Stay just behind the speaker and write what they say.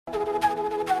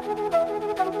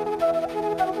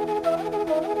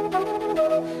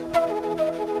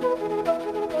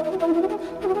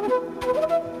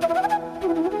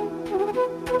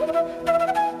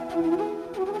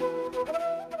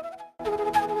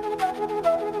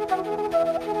Good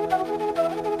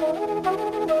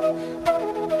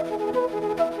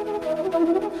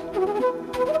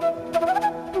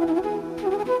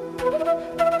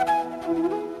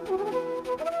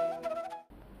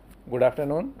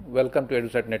afternoon. Welcome to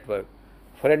EduSat Network.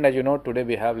 Friend, as you know, today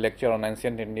we have lecture on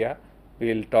ancient India.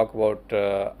 We will talk about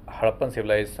Harappan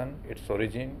civilization, its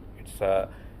origin, its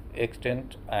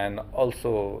extent, and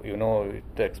also, it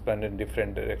expanded in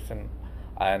different direction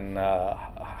and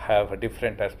have a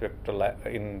different aspect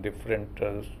in different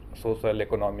social,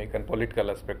 economic, and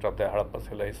political aspect of the Harappan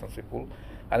civilization people.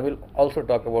 And we'll also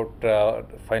talk about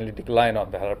finally decline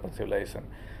of the Harappan civilization.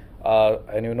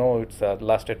 And it's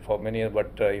lasted for many years,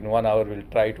 but in 1 hour we'll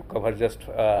try to cover just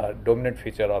dominant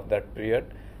feature of that period.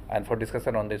 And for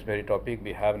discussion on this very topic,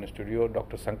 we have in the studio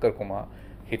Dr. Shankar Kumar.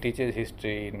 He teaches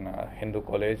history in Hindu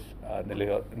College,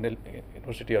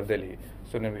 University of Delhi.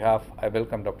 So on behalf, I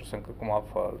welcome Dr. Shankar Kumar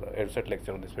for the EduSat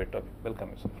lecture on this very topic.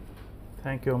 Welcome, sir.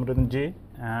 Thank you, Amritanji,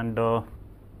 and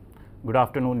good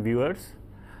afternoon, viewers.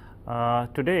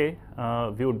 Today,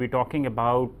 we would be talking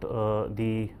about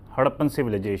the Harappan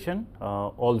civilization,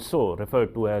 also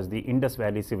referred to as the Indus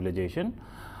Valley civilization.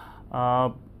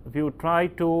 We would try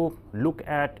to look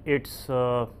at its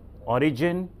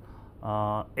origin,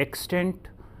 extent,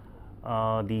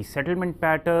 the settlement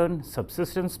pattern,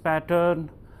 subsistence pattern,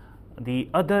 the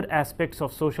other aspects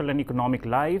of social and economic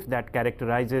life that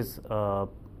characterizes the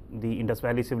Indus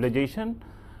Valley civilization,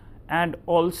 and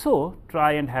also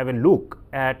try and have a look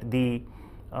at the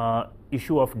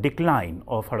issue of decline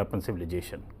of Harappan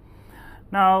civilization.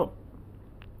 Now,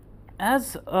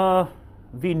 as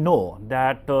we know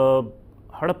that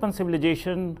Harappan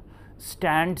civilization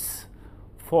stands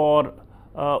for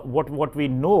what we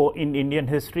know in Indian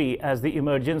history as the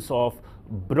emergence of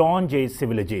Bronze Age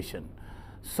civilization.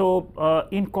 So,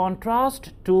 in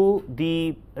contrast to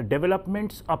the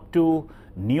developments up to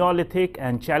Neolithic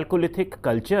and Chalcolithic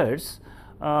cultures,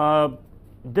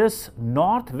 this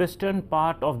northwestern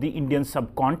part of the Indian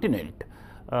subcontinent,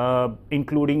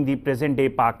 including the present day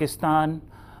Pakistan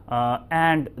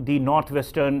and the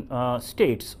northwestern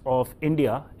states of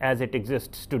India as it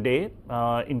exists today,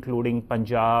 including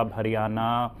Punjab,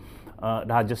 Haryana,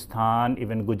 Rajasthan,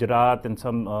 even Gujarat, and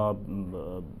some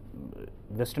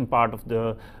western part of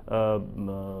the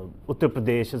Uttar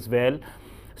Pradesh as well.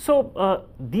 So,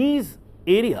 these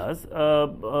areas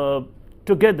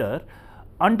together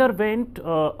underwent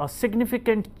a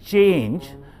significant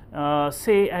change,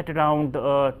 say at around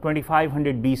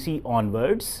 2500 BC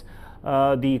onwards.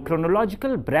 The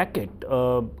chronological bracket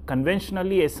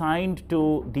conventionally assigned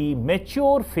to the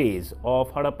mature phase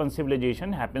of Harappan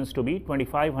civilization happens to be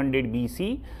 2500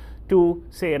 BC to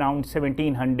say around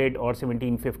 1700 or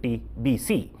 1750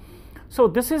 BC. So,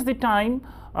 this is the time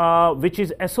which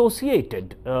is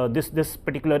associated, this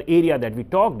particular area that we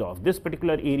talked of, this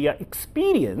particular area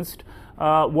experienced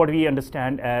what we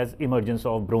understand as emergence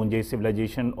of Bronze Age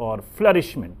civilization or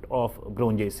flourishment of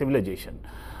Bronze Age civilization.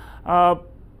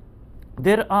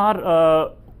 There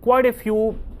are quite a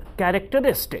few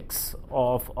characteristics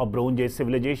of a Bronze Age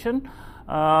civilization,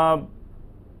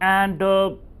 and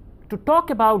to talk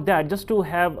about that, just to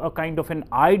have a kind of an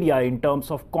idea in terms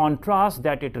of contrast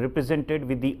that it represented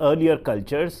with the earlier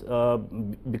cultures,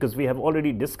 because we have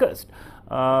already discussed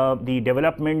the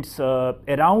developments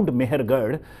around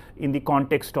Mehergarh in the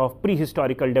context of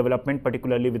prehistorical development,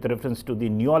 particularly with reference to the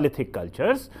Neolithic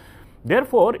cultures.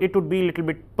 Therefore, it would be a little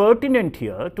bit pertinent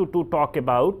here to talk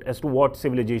about as to what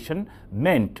civilization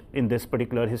meant in this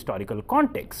particular historical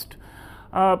context.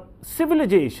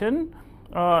 Civilization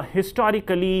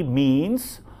historically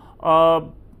means a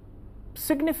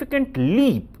significant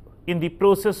leap in the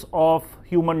process of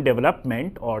human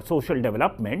development or social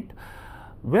development,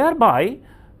 whereby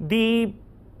the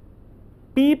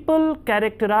people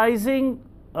characterizing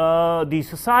the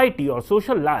society or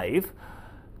social life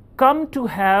come to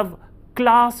have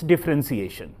class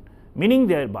differentiation, meaning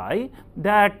thereby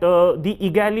that the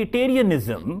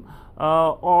egalitarianism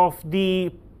of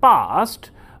the past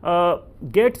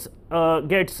gets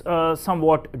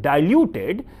somewhat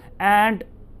diluted, and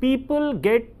people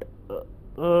get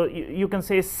you can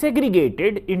say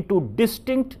segregated into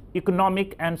distinct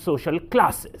economic and social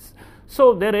classes.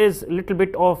 So, there is a little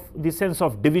bit of the sense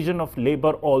of division of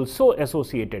labor also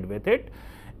associated with it.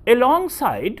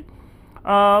 Alongside,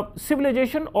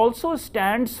 civilization also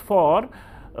stands for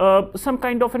some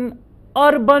kind of an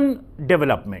urban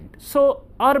development. So,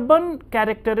 urban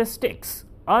characteristics,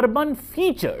 urban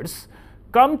features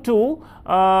come to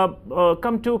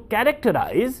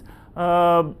characterize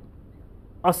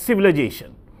a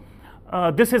civilization.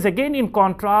 This is again in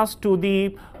contrast to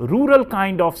the rural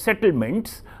kind of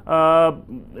settlements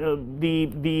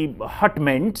the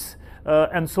hutments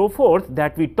and so forth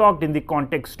that we talked in the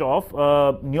context of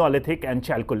Neolithic and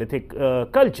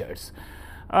Chalcolithic cultures.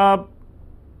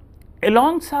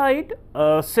 Alongside,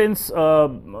 since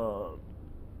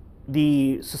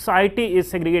the society is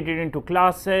segregated into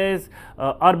classes,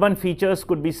 urban features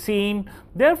could be seen.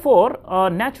 Therefore,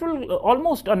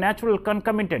 almost a natural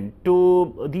concomitant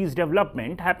to these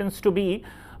development happens to be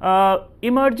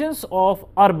emergence of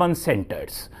urban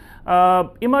centers.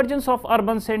 Emergence of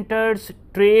urban centers,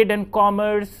 trade and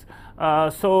commerce.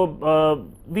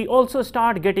 We also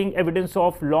start getting evidence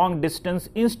of long distance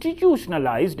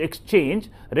institutionalized exchange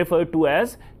referred to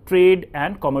as trade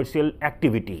and commercial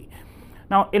activity.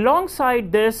 Now,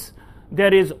 alongside this,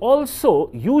 there is also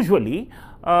usually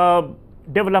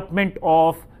development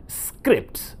of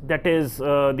scripts, that is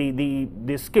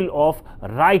the skill of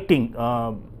writing,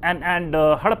 and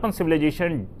Harappan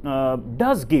civilization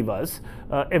does give us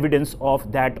evidence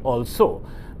of that also.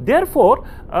 Therefore,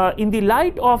 in the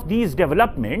light of these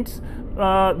developments,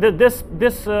 this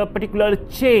particular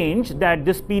change that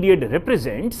this period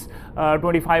represents,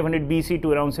 2500 BC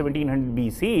to around 1700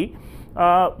 BC,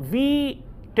 we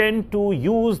tend to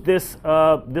use this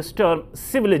term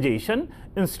civilization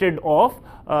instead of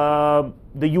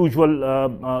the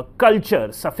usual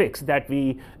culture suffix that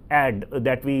we add,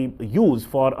 that we use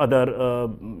for other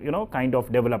kind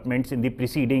of developments in the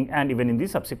preceding and even in the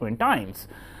subsequent times.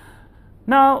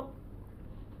 Now,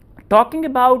 talking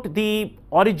about the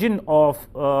origin of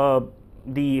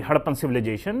the Harappan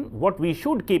civilization, what we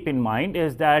should keep in mind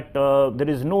is that there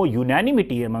is no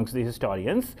unanimity amongst the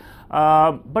historians,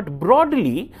 but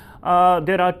broadly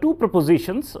there are two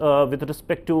propositions with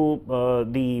respect to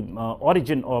the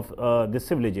origin of this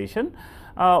civilization.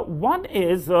 One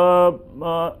is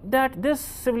that this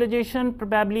civilization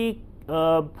probably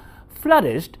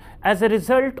flourished as a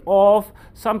result of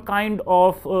some kind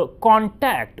of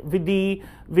contact with the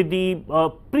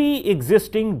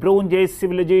pre-existing Bronze Age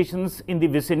civilizations in the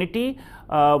vicinity.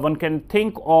 One can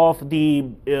think of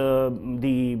the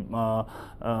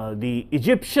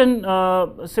Egyptian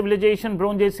civilization,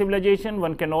 Bronze Age civilization.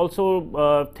 One can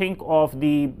also think of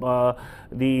the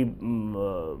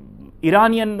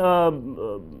Iranian,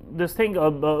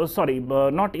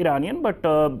 not Iranian, but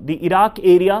the Iraq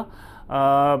area.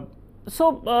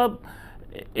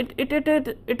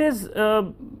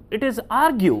 It is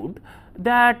argued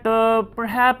that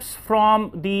perhaps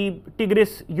from the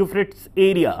Tigris-Euphrates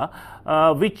area,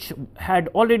 which had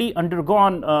already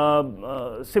undergone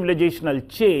civilizational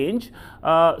change,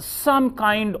 some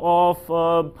kind of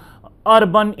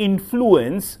urban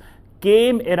influence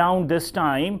came around this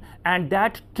time, and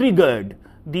that triggered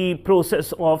the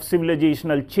process of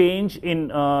civilizational change in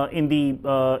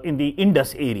the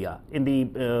Indus area, in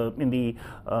the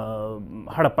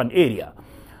Harappan area.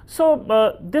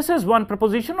 So this is one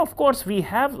proposition. Of course, we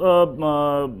have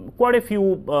quite a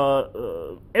few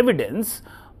evidence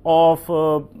of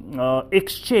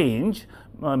exchange,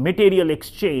 material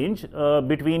exchange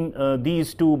between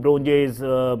these two Bronze Age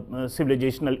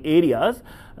civilizational areas.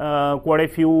 Quite a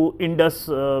few Indus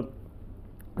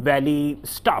Valley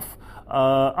stuff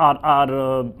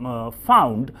are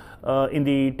found in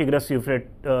the Tigris-Euphrates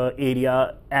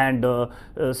area, and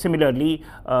similarly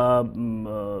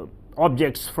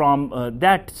objects from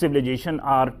that civilization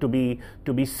are to be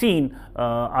seen,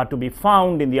 are to be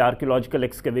found in the archaeological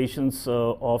excavations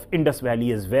of Indus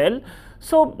Valley as well.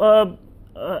 So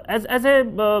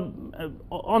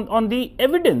on the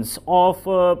evidence of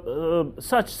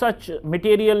such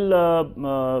material,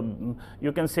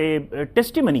 you can say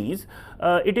testimonies,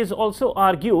 it is also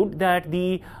argued that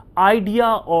the idea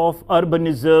of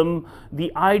urbanism, the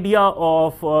idea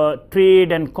of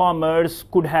trade and commerce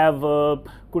could have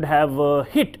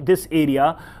hit this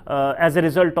area as a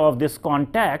result of this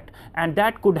contact, and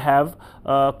that could have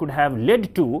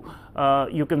led to,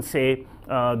 you can say,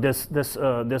 this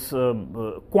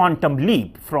quantum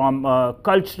leap from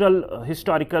cultural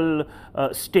historical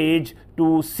stage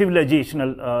to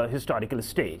civilizational historical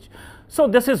stage. So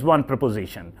this is one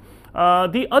proposition.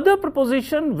 The other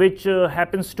proposition, which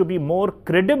happens to be more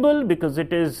credible because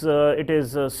it is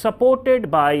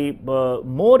supported by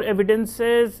more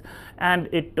evidences, and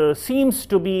it seems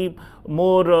to be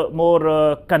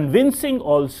more convincing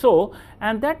also,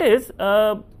 and that is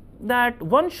that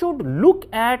one should look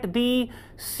at the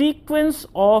sequence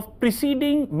of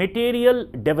preceding material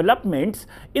developments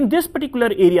in this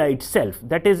particular area itself,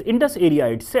 that is Indus area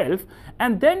itself,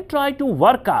 and then try to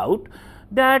work out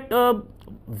that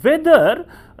whether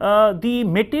the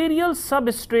material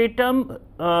substratum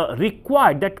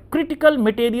required, that critical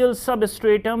material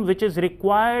substratum which is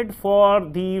required for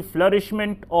the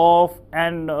flourishment of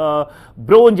an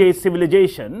Bronze Age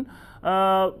civilization,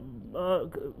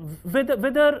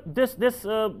 whether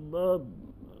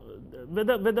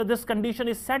this condition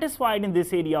is satisfied in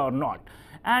this area or not.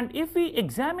 And if we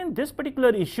examine this particular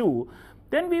issue,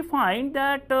 then we find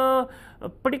that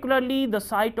particularly the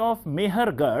site of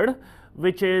Mehergarh,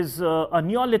 which is a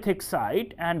Neolithic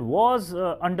site and was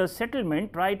under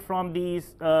settlement right from the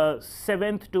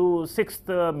 7th to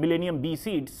 6th millennium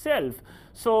BC itself.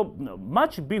 So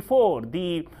much before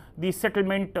the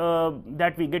settlement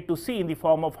that we get to see in the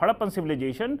form of Harappan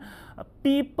civilization,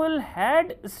 people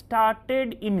had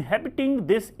started inhabiting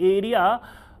this area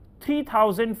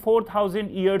 3,000,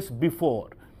 4,000 years before.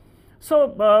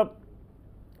 So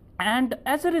and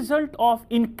as a result of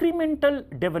incremental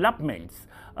developments,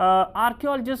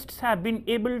 archaeologists have been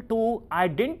able to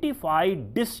identify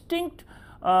distinct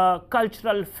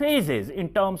cultural phases in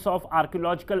terms of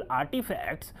archaeological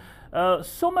artifacts,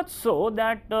 so much so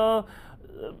that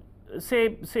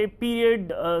say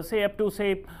period say up to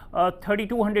say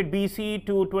 3200 BC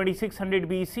to 2600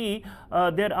 BC,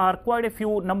 there are quite a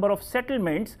few number of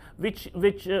settlements which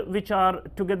are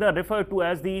together referred to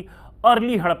as the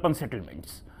early Harappan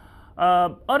settlements.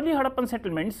 Early Harappan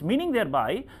settlements, meaning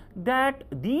thereby that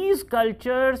these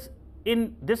cultures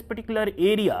in this particular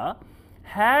area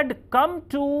had come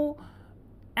to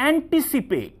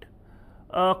anticipate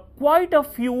quite a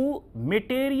few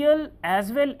material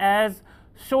as well as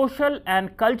social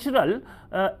and cultural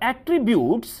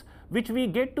attributes which we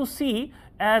get to see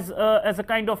as a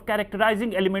kind of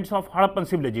characterizing elements of Harappan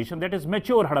civilization, that is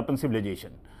mature Harappan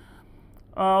civilization.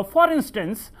 For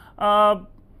instance,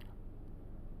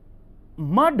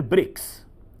 mud bricks,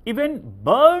 even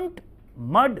burnt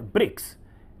mud bricks,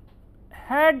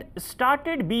 had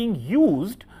started being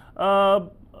used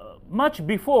much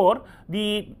before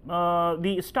the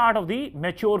start of the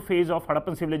mature phase of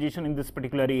Harappan civilization in this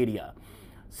particular area.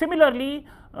 Similarly,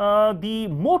 the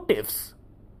motifs,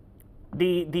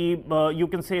 you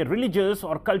can say religious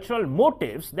or cultural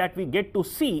motifs that we get to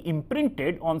see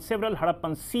imprinted on several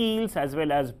Harappan seals as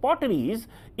well as potteries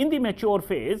in the mature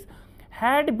phase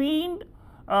had been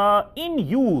in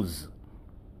use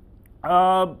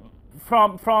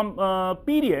from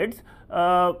periods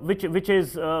which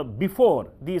is before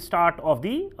the start of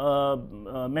the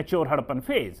mature Harappan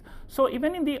phase. So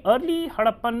even in the early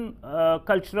Harappan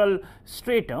cultural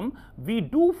stratum, we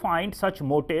do find such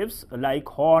motifs like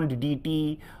horned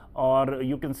deity, or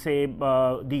you can say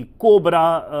the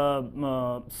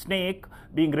cobra snake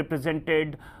being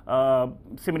represented,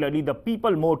 similarly the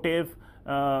people motif,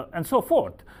 and so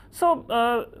forth. So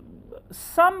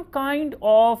some kind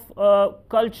of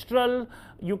cultural,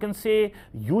 you can say,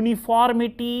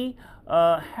 uniformity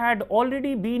had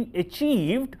already been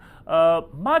achieved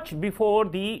much before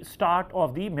the start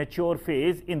of the mature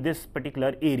phase in this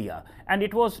particular area, and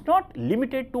it was not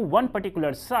limited to one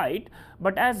particular site,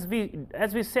 but as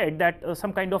we said that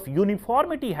some kind of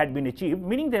uniformity had been achieved,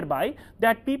 meaning thereby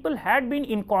that people had been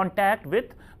in contact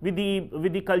with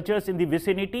the cultures in the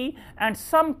vicinity, and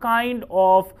some kind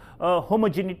of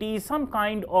homogeneity, some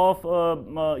kind of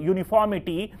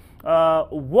uniformity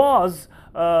was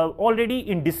already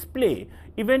in display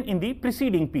even in the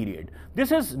preceding period.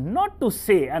 This is not to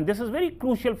say, and this is very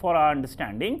crucial for our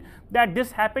understanding, that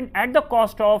this happened at the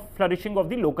cost of flourishing of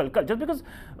the local culture, because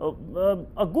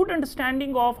a good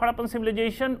understanding of Harappan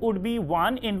civilization would be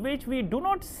one in which we do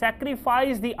not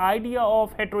sacrifice the idea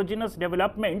of heterogeneous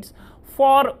developments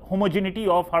for homogeneity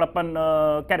of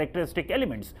Harappan characteristic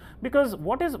elements, because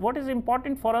what is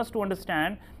important for us to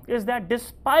understand is that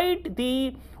despite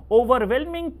the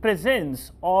overwhelming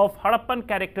presence of Harappan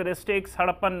characteristics,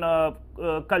 Harappan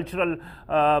cultural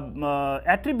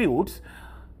attributes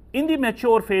in the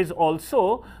mature phase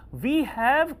also, we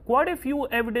have quite a few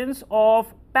evidence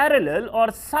of parallel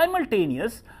or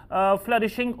simultaneous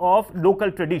flourishing of local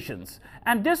traditions,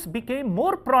 and this became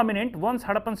more prominent once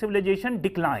Harappan civilization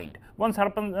declined, once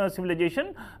Harappan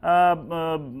civilization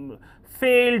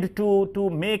failed to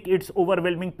make its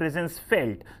overwhelming presence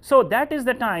felt. So that is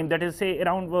the time, that is say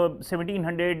around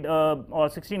 1700 or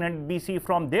 1600 BC.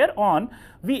 From there on,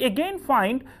 we again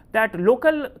find that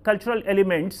local cultural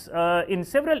elements in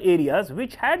several areas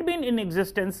which had been in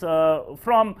existence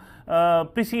from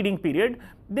preceding period,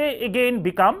 they again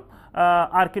become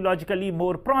archaeologically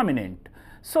more prominent.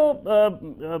 So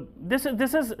this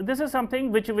is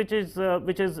something which is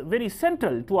very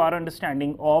central to our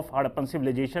understanding of Harappan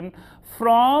civilization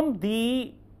from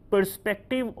the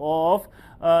perspective of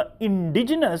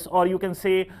indigenous, or you can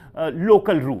say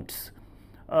local roots.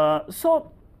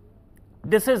 So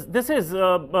this is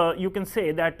you can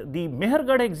say that the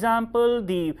Mehergarh example,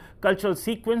 the cultural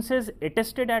sequences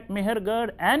attested at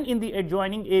Mehergarh and in the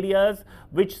adjoining areas,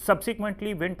 which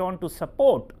subsequently went on to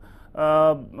support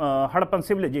Harappan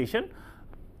civilization,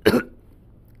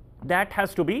 that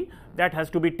has to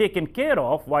be taken care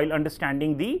of while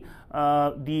understanding the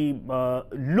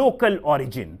local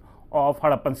origin of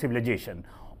Harappan civilization.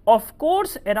 Of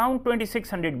course, around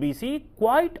 2600 BC,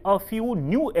 quite a few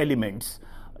new elements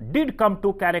did come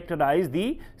to characterize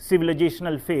the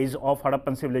civilizational phase of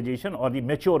Harappan civilization, or the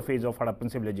mature phase of Harappan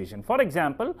civilization. For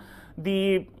example,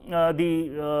 the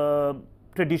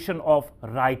tradition of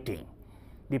writing,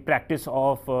 the practice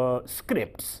of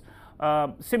scripts,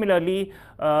 similarly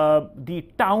the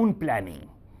town planning.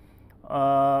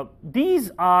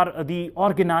 These are the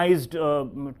organized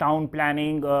town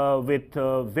planning with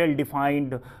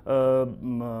well-defined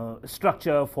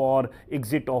structure for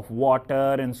exit of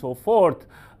water and so forth.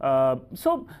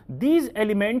 So these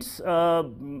elements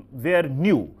were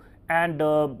new, and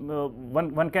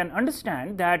one can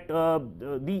understand that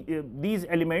these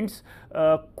elements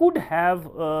could have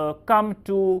come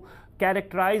to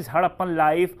characterize Harappan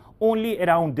life only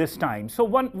around this time. So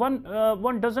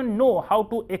one doesn't know how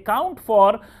to account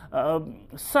for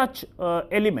such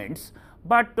elements,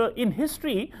 but in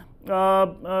history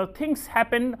things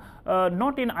happen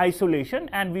not in isolation,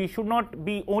 and we should not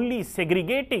be only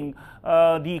segregating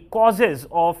the causes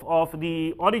of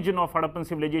the origin of Harappan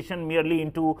civilization merely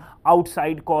into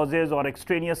outside causes or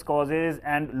extraneous causes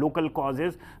and local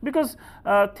causes, because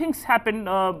things happen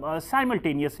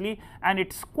simultaneously, and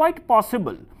it's quite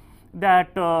possible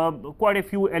that quite a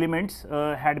few elements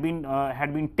had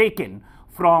been taken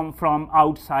from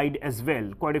outside as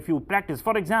well. Quite a few practice.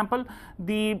 For example,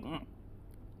 the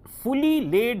fully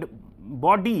laid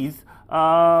bodies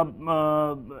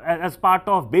as part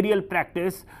of burial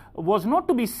practice was not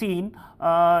to be seen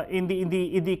in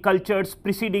the cultures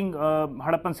preceding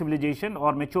Harappan civilization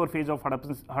or mature phase of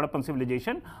Harappan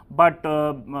civilization, but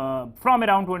from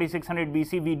around 2600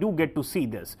 BC we do get to see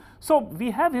this. So we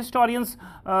have historians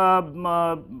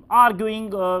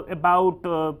arguing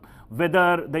about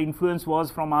whether the influence was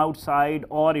from outside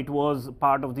or it was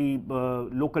part of the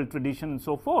local tradition and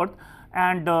so forth,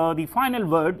 and the final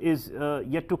word is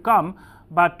yet to come.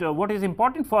 But what is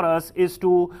important for us is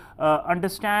to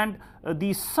understand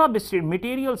the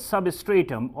material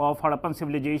substratum of Harappan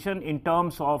civilization in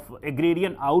terms of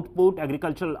agrarian output,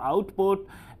 agricultural output,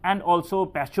 and also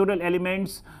pastoral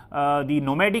elements, the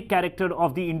nomadic character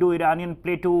of the Indo-Iranian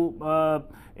plateau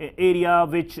area,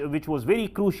 which was very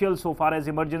crucial so far as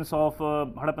emergence of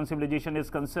Harappan civilization is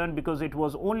concerned, because it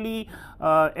was only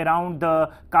around the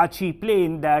Kachi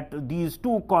plain that these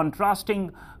two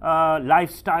contrasting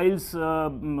lifestyles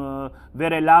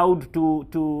were allowed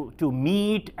to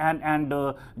meet and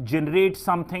generate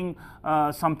something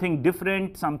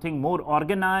different, something more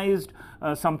organized,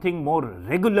 something more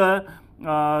regular,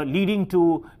 leading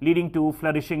to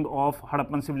flourishing of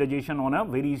Harappan civilization on a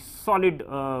very solid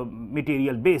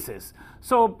material basis.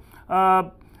 So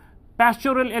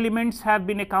pastoral elements have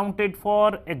been accounted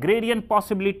for, agrarian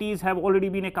possibilities have already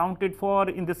been accounted for,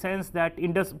 in the sense that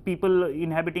Indus people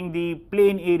inhabiting the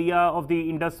plain area of the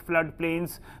Indus flood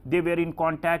plains, they were in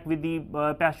contact with the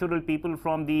pastoral people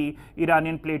from the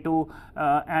Iranian plateau,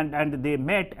 and they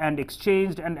met and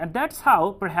exchanged, and that's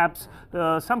how perhaps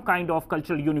some kind of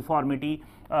cultural uniformity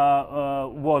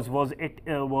was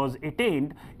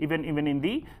attained even in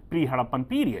the pre-Harappan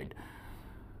period.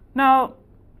 Now,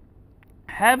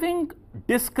 having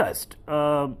discussed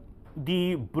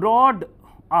the broad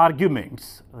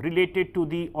arguments related to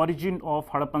the origin of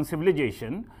Harappan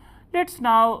civilization, let's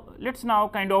now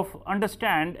kind of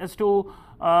understand as to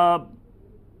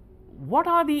what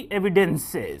are the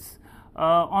evidences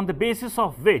on the basis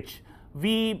of which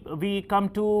we come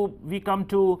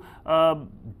to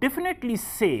definitely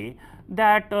say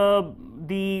that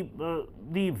the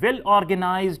well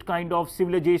organized kind of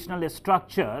civilizational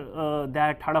structure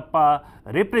that Harappa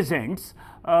represents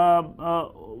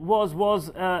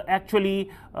was actually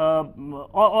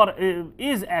or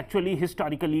is actually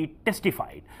historically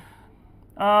testified.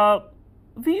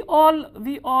 We all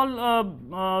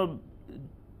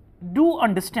do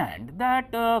understand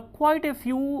that quite a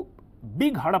few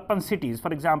big Harappan cities,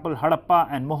 for example Harappa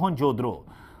and Mohenjo-daro,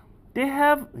 they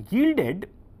have yielded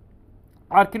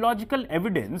archaeological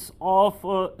evidence of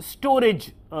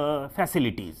storage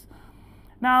facilities.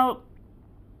 Now,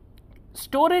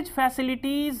 storage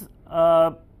facilities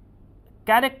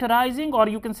characterizing, or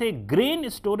you can say grain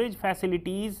storage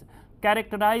facilities,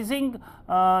 characterizing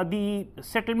the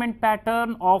settlement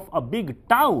pattern of a big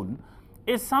town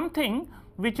is something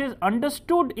which is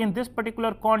understood in this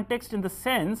particular context in the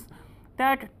sense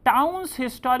that towns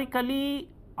historically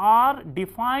are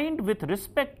defined with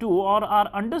respect to or are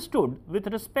understood with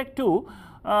respect to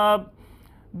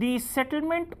the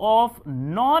settlement of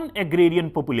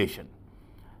non-agrarian population.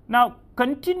 Now,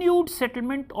 continued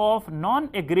settlement of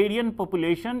non-agrarian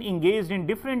population engaged in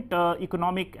different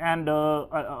economic and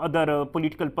other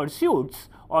political pursuits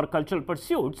or cultural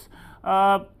pursuits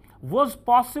was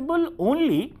possible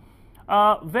only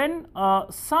when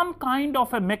some kind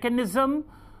of a mechanism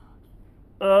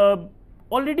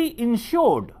already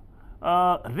ensured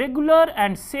regular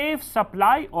and safe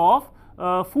supply of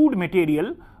food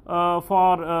material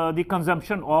for the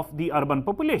consumption of the urban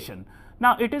population.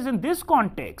 Now, it is in this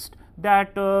context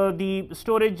that the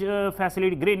storage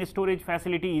facility, grain storage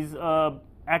facilities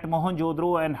at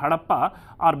Mohenjo-daro and Harappa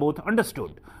are both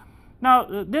understood. Now,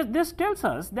 this tells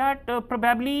us that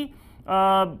probably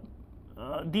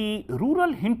the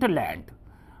rural hinterland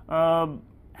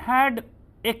had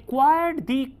acquired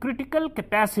the critical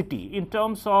capacity in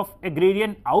terms of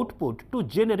agrarian output to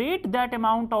generate that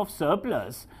amount of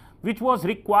surplus which was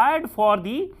required for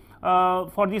the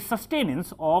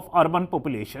sustenance of urban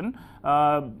population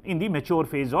in the mature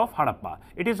phase of Harappa.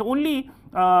 It is only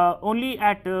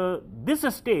at this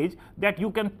stage that you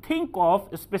can think of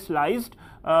specialized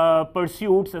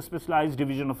pursuits, a specialized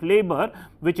division of labor,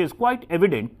 which is quite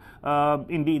evident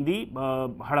in the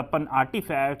Harappan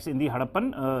artifacts, in the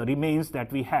Harappan remains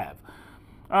that we have.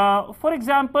 For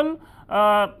example,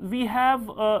 we have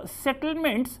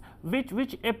settlements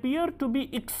which appear to be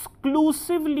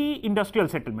exclusively industrial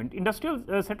settlement.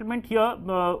 Industrial settlement here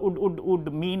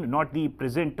would mean not the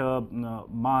present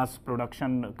mass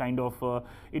production kind of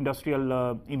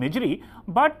industrial imagery,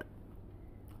 but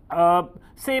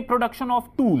say production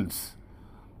of tools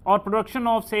or production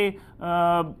of say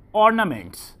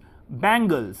ornaments,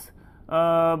 bangles,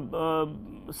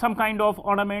 some kind of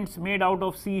ornaments made out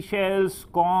of seashells,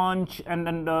 conch,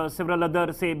 and several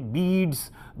other say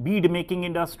beads, bead making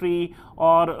industry,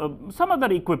 or some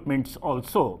other equipments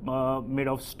also made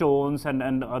of stones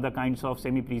and other kinds of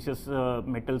semi-precious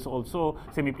metals also,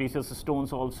 semi-precious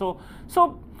stones also.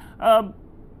 So,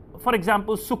 for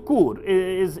example, Sukur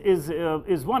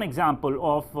is one example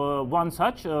of one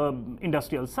such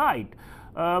industrial site.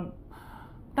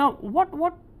 Now, what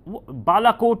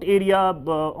Balakot area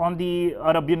on the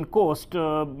Arabian coast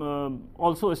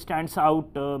also stands out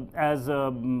as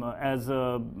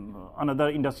another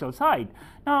industrial site.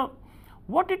 Now,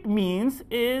 what it means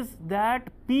is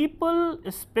that people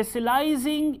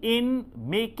specializing in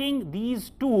making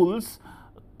these tools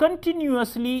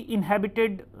continuously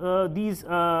inhabited these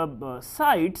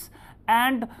sites,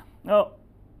 and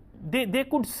they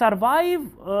could survive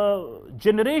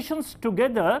generations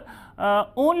together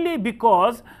only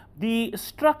because the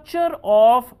structure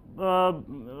of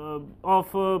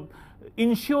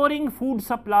ensuring food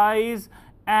supplies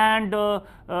and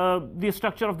the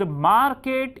structure of the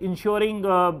market, ensuring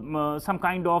some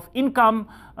kind of income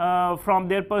from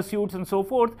their pursuits and so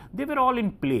forth, they were all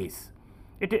in place.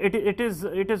 It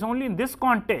is only in this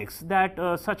context that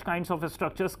such kinds of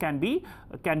structures can be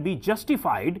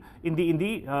justified in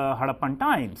the Harappan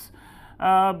times.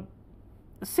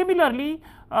 Similarly,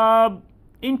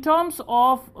 in terms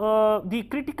of the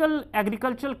critical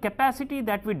agricultural capacity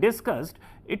that we discussed,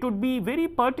 it would be very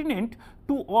pertinent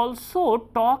to also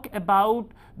talk about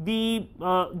the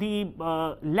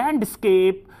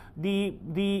landscape,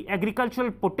 the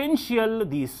agricultural potential,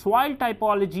 the soil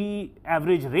typology,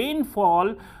 average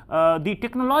rainfall, the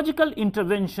technological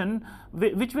intervention,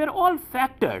 which were all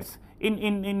factors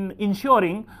in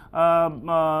ensuring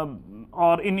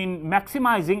or in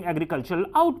maximizing agricultural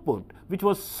output, which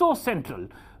was so central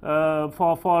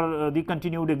for the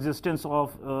continued existence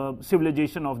of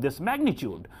civilization of this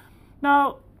magnitude.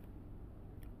 Now,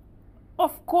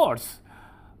 of course,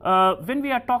 when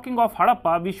we are talking of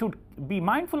Harappa, we should be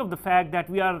mindful of the fact that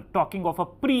we are talking of a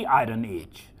pre-iron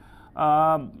age.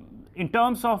 In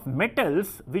terms of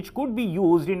metals which could be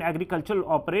used in agricultural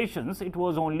operations, it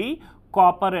was only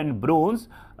copper and bronze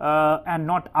and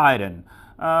not iron.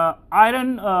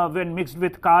 Iron, when mixed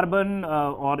with carbon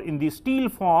or in the steel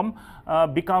form,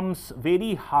 becomes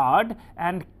very hard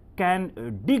and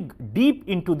can dig deep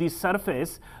into the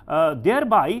surface,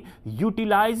 thereby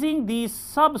utilizing the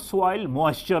subsoil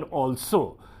moisture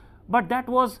also. But that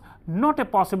was not a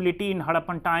possibility in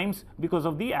Harappan times because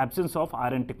of the absence of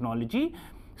iron technology.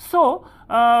 So,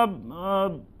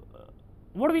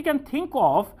 what we can think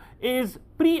of is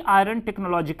pre-iron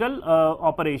technological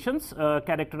operations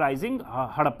characterizing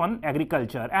Harappan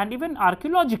agriculture, and even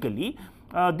archaeologically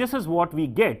this is what we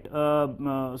get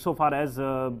so far as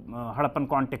Harappan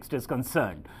context is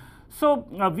concerned. So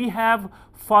we have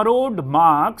furrowed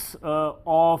marks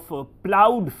of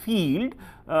plowed field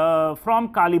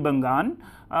from Kalibangan.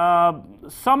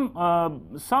 Some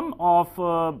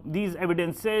of these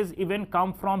evidences even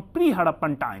come from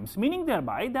pre-Harappan times, meaning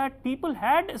thereby that people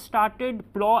had started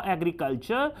plough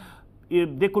agriculture.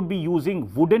 They could be using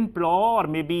wooden plough, or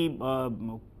maybe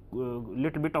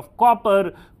little bit of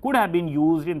copper could have been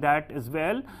used in that as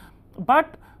well,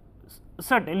 but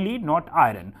certainly not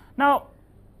iron. Now,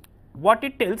 what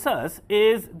it tells us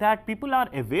is that people are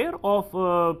aware of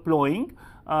ploughing,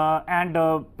 and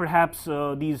perhaps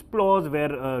these ploughs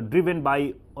were driven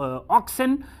by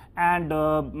oxen, and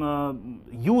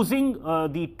using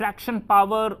the traction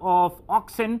power of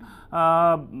oxen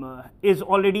is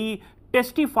already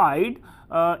testified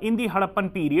in the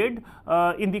Harappan period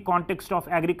in the context of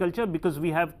agriculture, because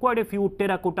we have quite a few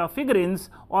terracotta figurines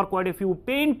or quite a few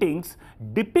paintings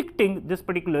depicting this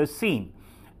particular scene.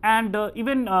 And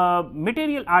even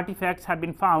material artifacts have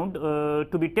been found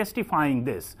to be testifying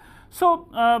this. So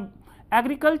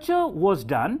agriculture was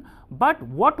done, but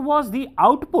what was the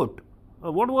output?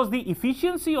 What was the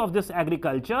efficiency of this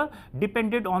agriculture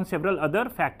depended on several other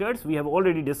factors. We have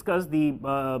already discussed the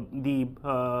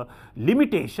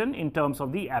limitation in terms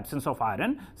of the absence of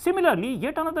iron. Similarly,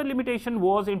 yet another limitation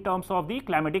was in terms of the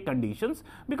climatic conditions,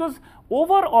 because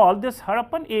overall this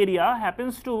Harappan area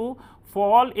happens to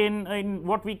fall in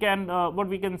what we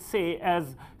can say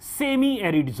as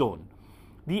semi-arid zone.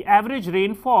 The average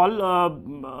rainfall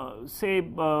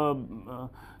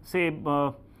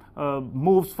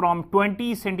moves from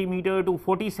 20 centimeter to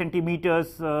 40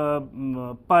 centimeters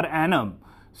per annum.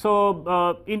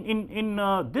 So in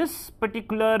this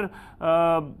particular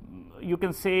you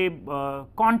can say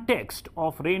context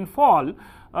of rainfall,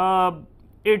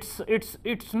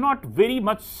 it's not very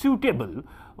much suitable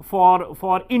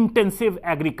for intensive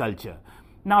agriculture.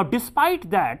 Now, despite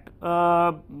that,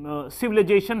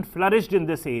 civilization flourished in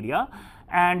this area,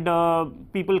 and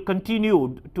people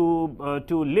continued to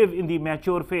live in the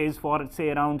mature phase for,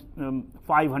 say, around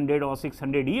 500 or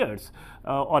 600 years,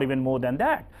 or even more than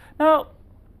that. Now,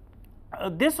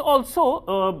 this also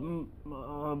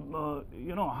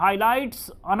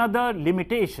highlights another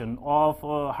limitation of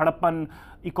Harappan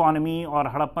economy or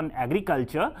Harappan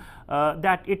agriculture,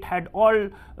 that it had all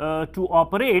to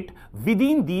operate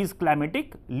within these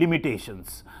climatic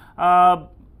limitations.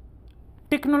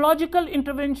 Technological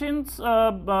interventions,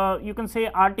 you can say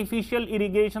artificial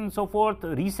irrigation, so forth.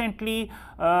 Recently,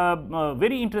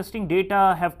 very interesting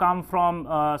data have come from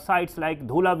sites like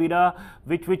Dholavira,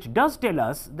 which does tell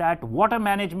us that water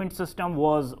management system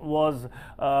was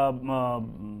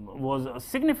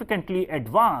significantly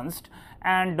advanced,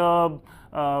 and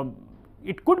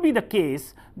it could be the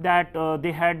case that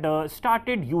they had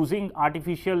started using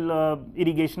artificial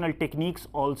irrigational techniques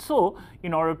also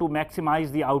in order to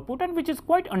maximize the output, and which is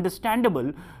quite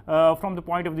understandable from the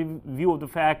point of view of the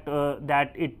fact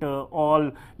that it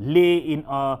all lay in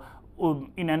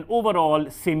an overall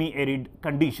semi-arid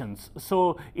conditions.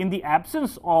 So in the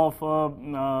absence of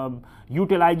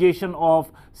utilization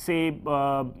of, say,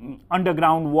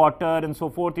 underground water and so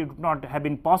forth, it would not have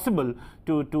been possible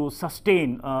to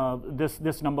sustain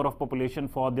this number of population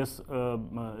for this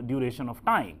duration of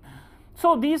time.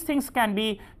 So these things can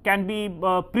be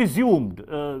presumed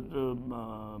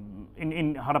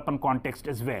in Harappan context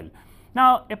as well.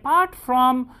 Now, apart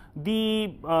from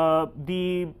the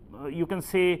you can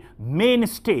say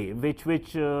mainstay,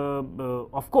 which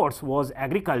of course was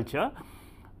agriculture,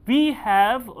 we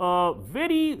have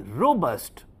very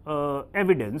robust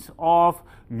evidence of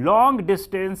long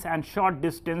distance and short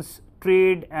distance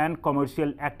trade and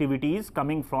commercial activities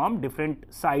coming from different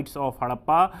sites of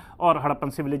Harappa or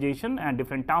Harappan civilization and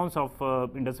different towns of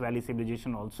Indus Valley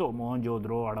civilization also,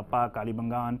 Mohenjo-daro, Harappa,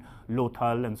 Kalibangan,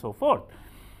 Lothal, and so forth.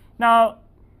 Now,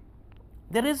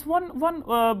 there is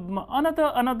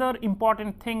another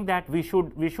important thing that we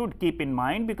should keep in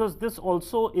mind, because this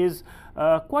also is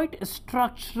quite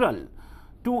structural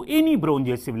to any Bronze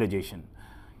Age civilization.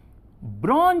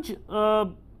 Bronze,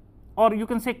 or you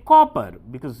can say copper,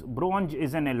 because bronze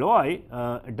is an alloy,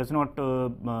 it does not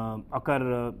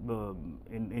occur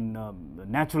in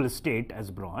natural state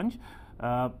as bronze,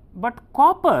 but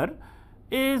copper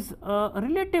is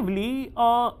relatively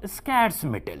a scarce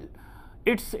metal.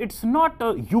 It's not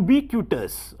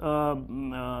ubiquitous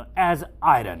as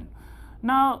iron.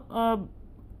 Now,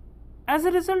 as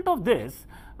a result of this,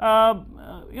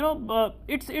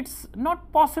 it's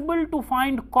not possible to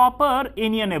find copper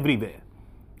any and everywhere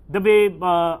the way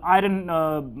iron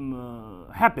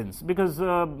happens, because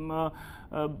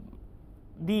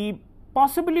the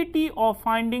possibility of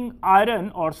finding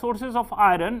iron or sources of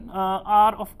iron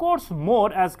are of course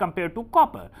more as compared to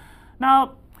copper.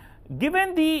 Now,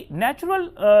 given the natural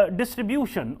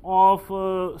distribution of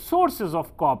sources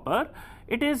of copper,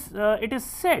 it is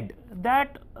said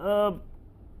that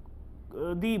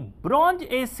the Bronze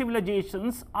Age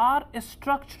civilizations are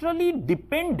structurally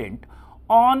dependent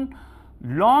on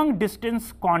long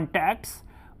distance contacts,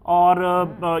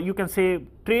 or you can say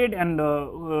trade and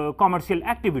commercial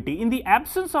activity. In the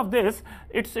absence of this,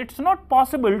 it's not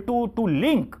possible to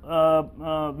link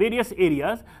various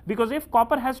areas, because if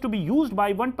copper has to be used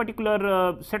by one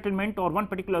particular settlement or one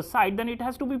particular site, then it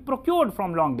has to be procured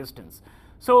from long distance.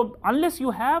 So, unless you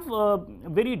have a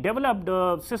very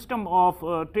developed system of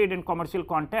trade and commercial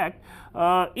contact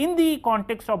in the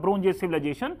context of Bronze Age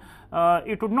civilization,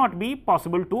 it would not be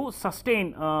possible to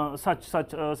sustain such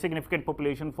significant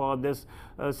population for this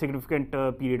significant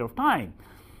period of time.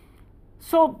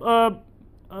 So,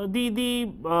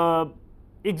 the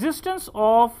existence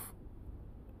of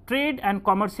trade and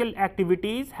commercial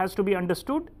activities has to be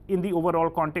understood in the overall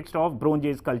context of Bronze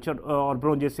Age culture or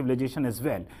Bronze Age civilization as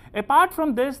well. Apart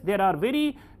from this, there are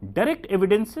very direct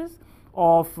evidences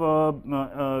of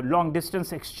long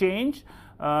distance exchange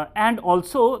and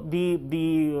also the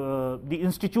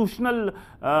institutional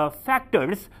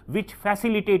factors which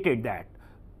facilitated that,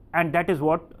 and that is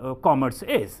what commerce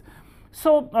is.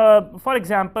 So, for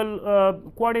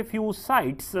example, quite a few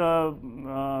sites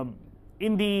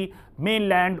in the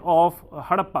mainland of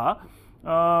Harappa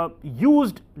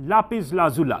used lapis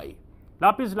lazuli.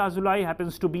 Lapis lazuli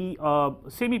happens to be a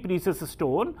semi-precious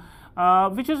stone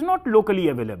which is not locally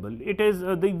available. It is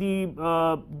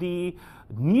the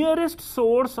nearest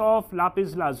source of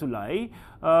lapis lazuli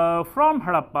from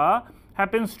Harappa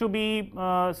happens to be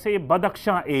say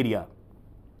Badakhshan area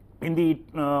in the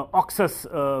Oxus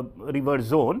river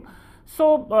zone.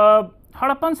 So,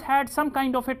 Harappans had some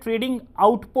kind of a trading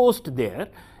outpost there,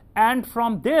 and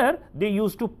from there they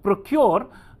used to procure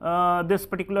this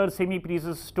particular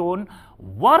semi-precious stone,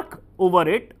 work over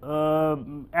it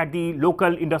at the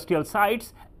local industrial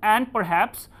sites, and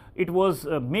perhaps it was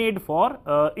made for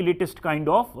elitist kind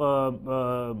of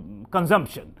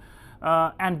consumption.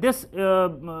 And this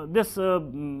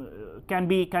can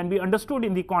be understood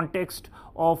in the context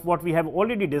of what we have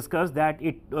already discussed, that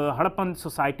Harappan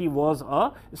society was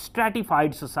a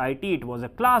stratified society, it was a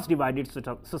class divided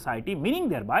society, meaning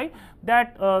thereby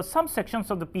that some sections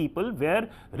of the people were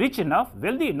rich enough,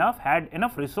 wealthy enough, had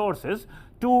enough resources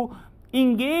to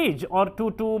engage or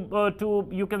to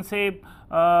you can say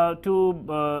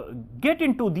to get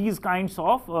into these kinds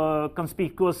of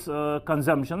conspicuous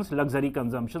consumptions, luxury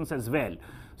consumptions as well.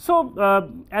 So,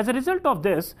 as a result of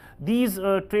this, these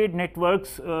trade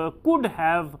networks could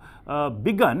have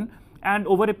begun, and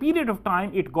over a period of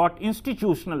time it got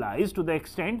institutionalized to the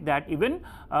extent that even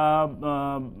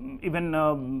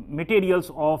materials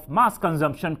of mass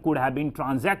consumption could have been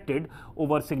transacted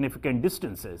over significant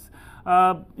distances.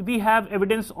 We have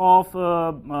evidence of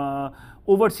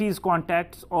overseas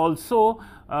contacts also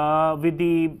with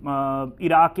the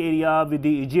Iraq area, with the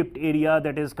Egypt area,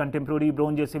 that is contemporary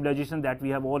Bronze Age civilization that we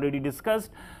have already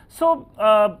discussed. So,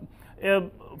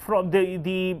 from the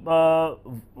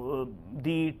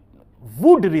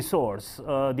wood resource,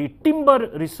 the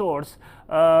timber resource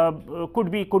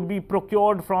could be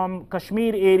procured from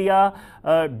Kashmir area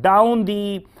down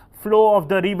the flow of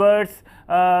the rivers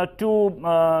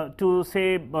to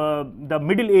say the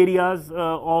middle areas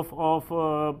of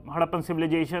Harappan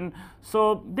civilization.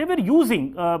 So, they were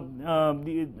using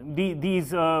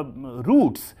these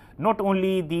routes, not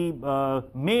only the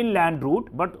mainland route,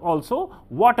 but also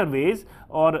waterways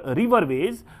or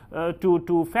riverways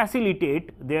to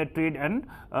facilitate their trade and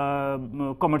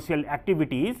commercial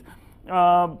activities.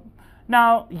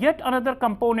 Now, yet another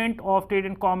component of trade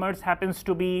and commerce happens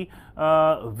to be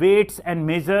weights and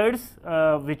measures,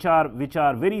 which are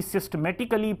very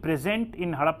systematically present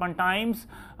in Harappan times.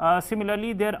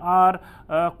 Similarly, there are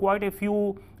quite a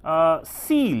few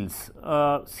seals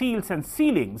and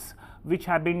sealings which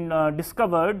have been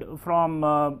discovered from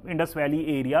Indus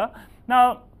Valley area.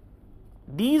 Now,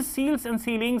 these seals and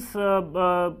sealings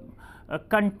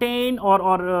contain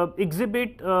or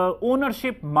exhibit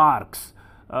ownership marks.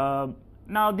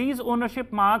 Now, these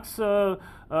ownership marks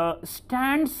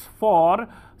stands for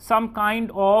some kind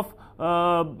of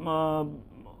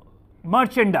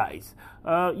merchandise.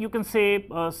 You can say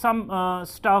some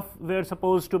stuff were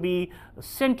supposed to be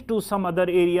sent to some other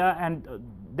area, and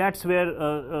that's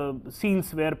where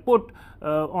seals were put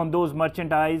on those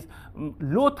merchandise.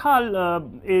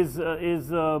 Lothal is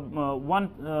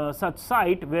one such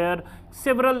site where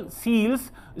several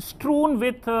seals strewn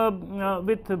with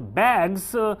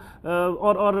bags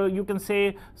or you can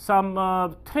say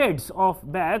some threads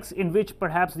of bags in which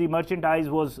perhaps the merchandise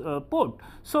was put.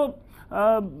 So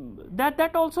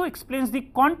that also explains the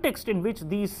context in which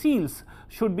these seals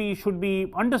should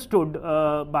be understood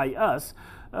by us,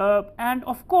 and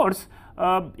of course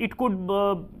it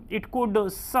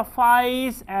could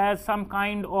suffice as some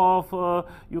kind of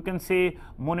you can say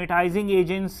monetizing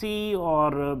agency,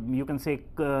 or you can say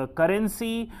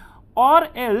currency, or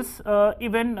else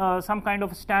even some kind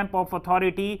of stamp of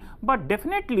authority, but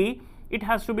definitely it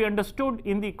has to be understood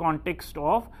in the context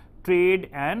of trade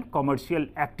and commercial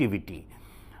activity.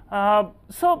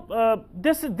 This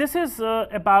is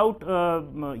about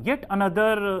yet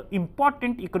another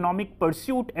important economic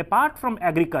pursuit apart from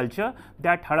agriculture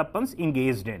that Hadappans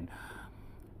engaged in.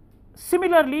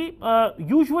 Similarly,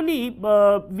 usually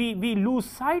we lose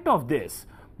sight of this,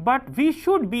 but we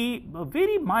should be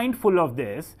very mindful of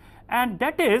this, and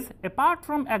that is, apart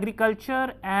from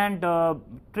agriculture and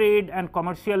trade and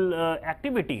commercial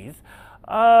activities,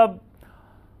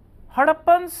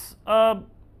 Hadappans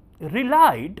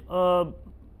relied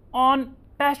on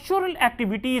pastoral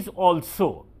activities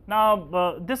also.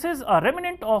 Now, this is a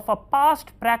remnant of a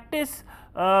past practice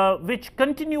which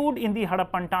continued in the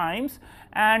Harappan times,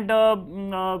 and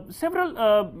several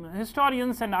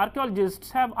historians and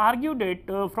archaeologists have argued it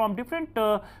from different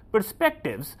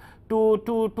perspectives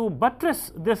to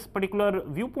buttress this particular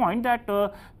viewpoint, that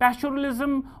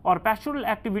pastoralism or pastoral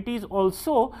activities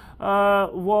also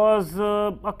was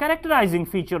a characterizing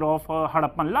feature of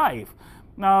Harappan life.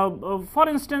 Now, for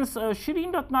instance,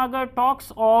 Shireen Ratnagar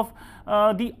talks of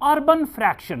the urban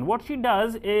fraction. What she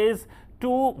does is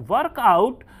to work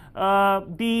out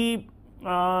the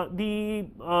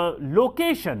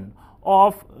location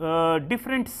of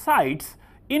different sites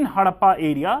in Harappa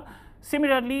area.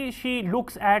 Similarly, she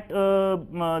looks at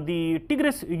the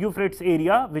Tigris-Euphrates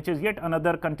area, which is yet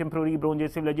another contemporary Bronze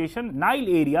Age civilization, Nile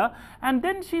area, and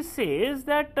then she says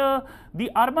that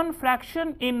the urban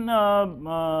fraction in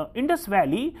Indus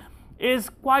Valley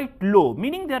is quite low,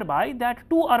 meaning thereby that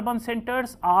two urban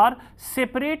centers are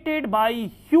separated by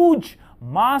huge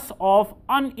mass of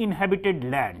uninhabited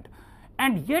land,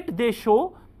 and yet they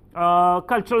show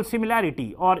cultural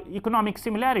similarity or economic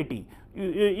similarity,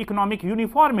 economic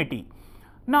uniformity.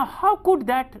 Now, how could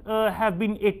that have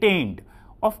been attained?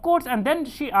 Of course, and then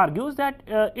she argues that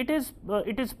it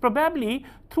is probably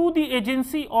through the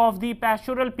agency of the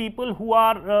pastoral people who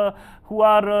are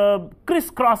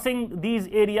crisscrossing these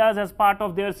areas as part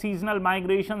of their seasonal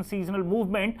migration, seasonal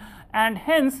movement, and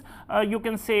hence you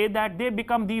can say that they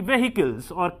become the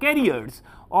vehicles or carriers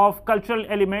of cultural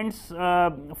elements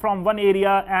from one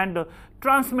area and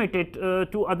transmit it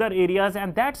to other areas,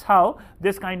 and that's how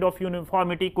this kind of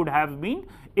uniformity could have been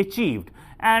achieved.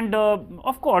 And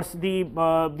of course, the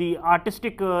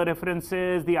artistic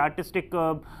references, the artistic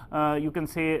you can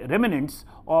say remnants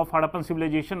of Harappan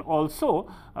civilization also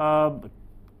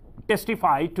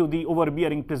testify to the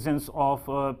overbearing presence of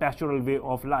pastoral way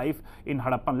of life in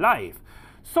Harappan life.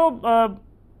 So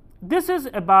this is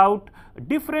about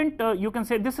different, you can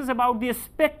say this is about the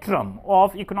spectrum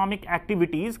of economic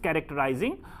activities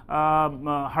characterizing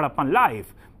Harappan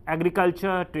life: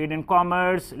 agriculture, trade and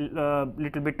commerce,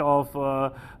 little bit of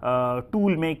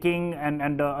tool making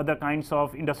and other kinds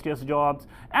of industrious jobs,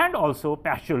 and also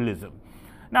pastoralism.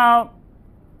 Now,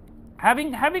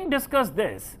 having discussed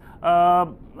this,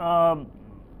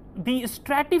 the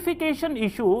stratification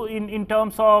issue in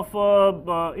terms of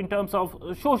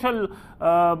social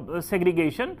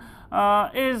segregation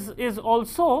is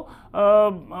also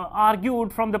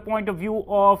argued from the point of view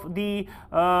of the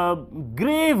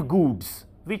grave goods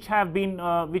which have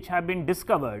been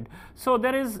discovered. So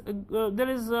there is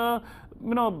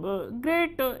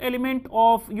great element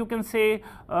of, you can say,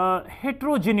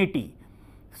 heterogeneity.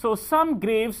 So some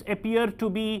graves appear to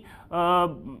be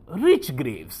rich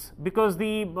graves, because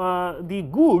the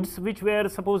goods which were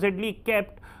supposedly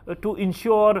kept to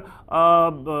ensure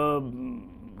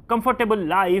comfortable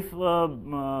life,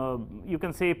 you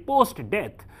can say post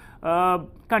death,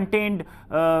 contained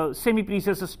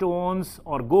semi-precious stones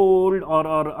or gold or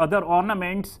other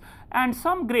ornaments, and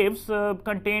some graves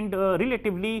contained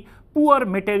relatively poor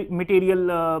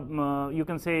material, you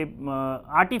can say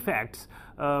artifacts,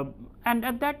 and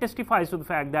that testifies to the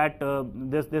fact that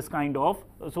this kind of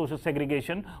social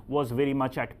segregation was very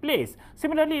much at place.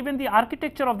 Similarly, even the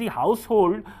architecture of the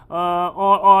household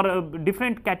or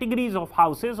different categories of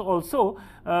houses also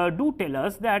do tell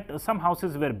us that some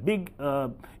houses were big,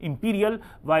 imperial,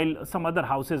 while some other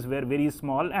houses were very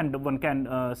small, and one can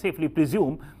safely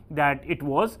presume that it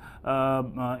was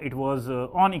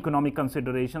on economic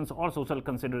considerations or social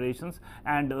considerations,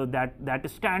 and that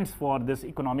stands for this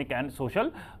economic and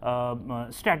social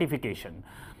stratification.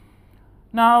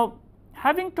 Now,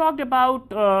 having talked about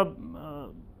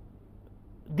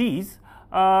these,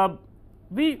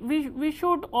 we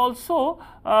should also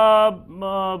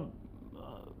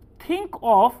think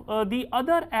of the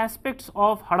other aspects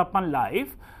of Harappan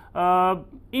life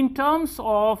in terms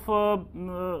of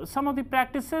some of the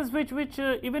practices which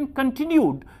even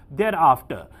continued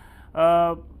thereafter.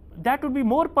 That would be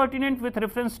more pertinent with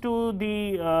reference to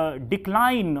the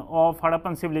decline of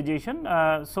Harappan civilization.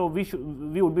 So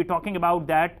we would be talking about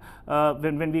that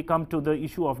when we come to the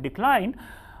issue of decline.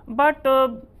 But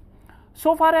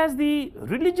so far as the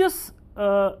religious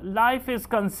life is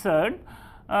concerned,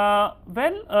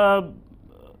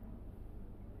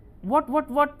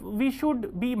 what we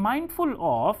should be mindful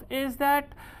of is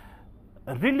that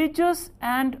religious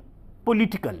and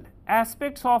political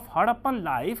aspects of Harappan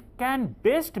life can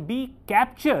best be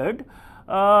captured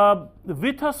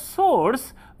with a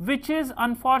source which is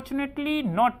unfortunately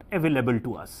not available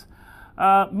to us.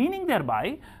 Meaning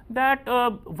thereby that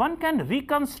one can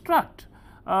reconstruct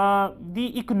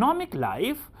the economic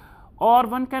life, or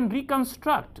one can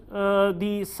reconstruct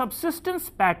the subsistence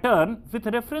pattern with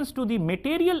reference to the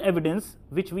material evidence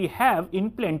which we have in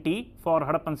plenty for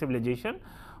Harappan civilization.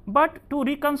 But to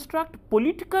reconstruct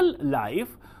political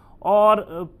life,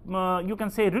 or you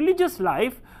can say religious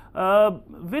life,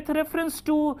 with reference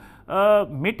to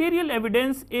material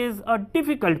evidence is a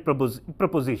difficult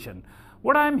proposition.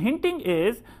 What I am hinting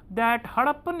is that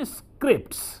Harappan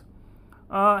scripts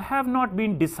have not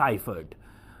been deciphered.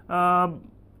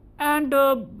 And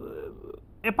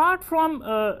apart from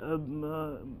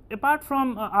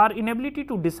our inability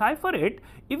to decipher it,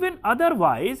 even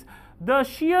otherwise, the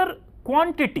sheer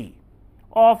quantity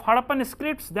of Harappan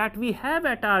scripts that we have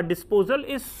at our disposal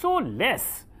is so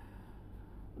less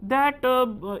that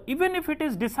even if it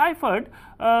is deciphered,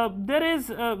 there is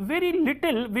very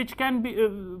little which can be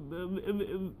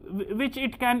which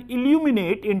it can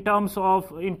illuminate in terms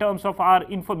of our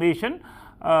information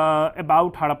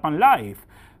about Harappan life.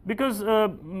 Because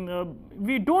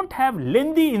we don't have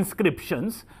lengthy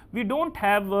inscriptions, we don't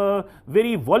have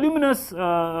very voluminous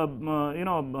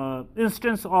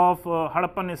instance of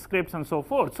Harappan scripts and so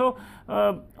forth. So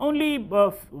only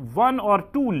 1 or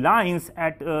 2 lines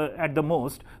at the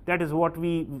most, that is what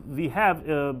we have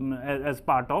as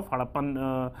part of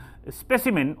Harappan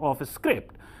specimen of a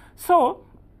script. So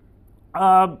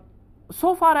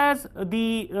so far as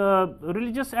the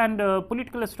religious and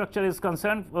political structure is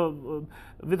concerned,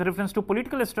 with reference to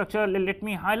political structure, let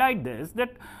me highlight this,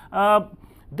 that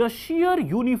the sheer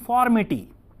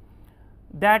uniformity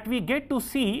that we get to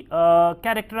see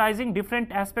characterizing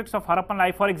different aspects of Harappan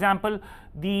life, for example,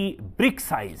 the brick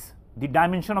size, the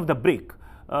dimension of the brick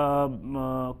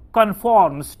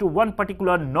conforms to one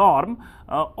particular norm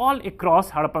all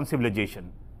across Harappan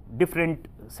civilization. Different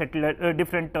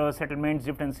settlements,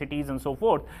 different cities and so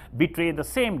forth betray the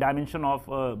same dimension of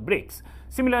bricks.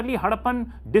 Similarly,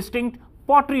 Harappan distinct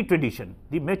pottery tradition,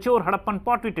 the mature Harappan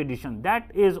pottery tradition,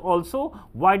 that is also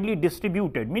widely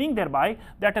distributed, meaning thereby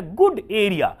that a good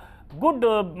area, good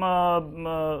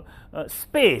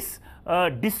space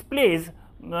displays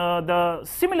the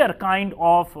similar kind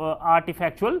of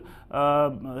artifactual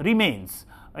remains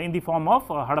in the form of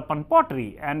Harappan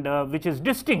pottery, and which is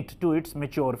distinct to its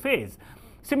mature phase.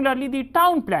 Similarly, the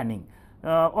town planning,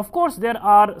 of course there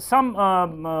are some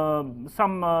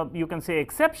you can say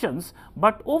exceptions,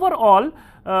 but overall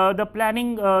the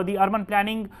planning, the urban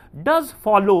planning does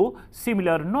follow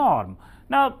similar norm.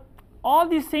 Now all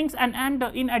these things, and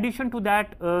in addition to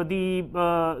that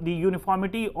the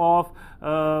uniformity of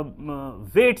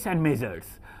weights and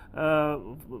measures.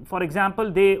 For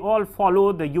example, they all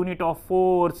follow the unit of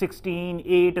 4, 16,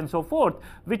 8 and so forth,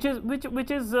 which is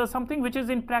something which is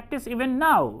in practice even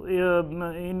now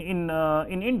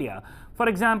in India. For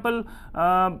example,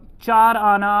 4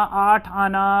 ana, 8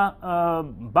 ana,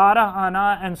 12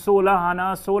 ana and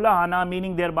 16 ana,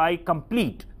 meaning thereby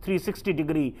complete 360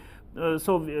 degree.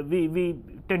 So we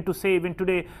tend to say even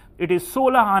today it is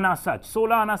Sola Ana Sach.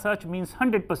 Sola Ana Sach means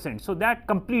 100%. So that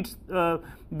completes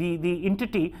the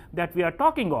entity that we are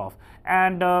talking of,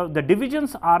 and the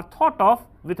divisions are thought of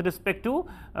with respect to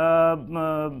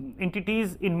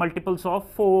entities in multiples of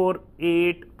 4,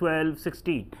 8, 12,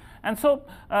 16. And so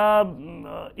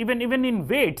even in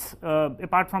weights,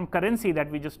 apart from currency that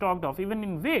we just talked of, even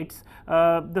in weights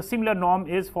the similar norm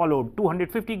is followed: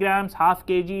 250 grams, half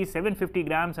kg, 750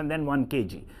 grams, and then 1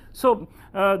 kg. So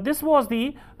this was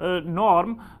the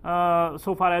norm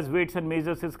so far as weights and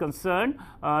measures is concerned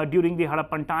during the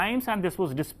Harappan times, and this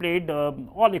was displayed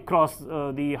all across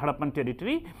the Harappan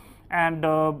territory. And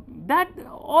that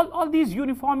all these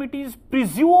uniformities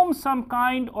presume some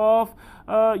kind of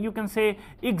you can say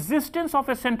existence of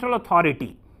a central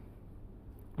authority.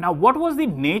 Now, what was the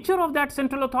nature of that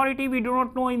central authority, we do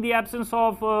not know in the absence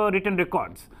of written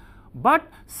records, but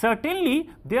certainly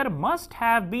there must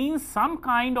have been some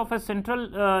kind of a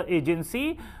central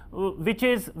agency which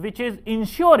is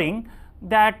ensuring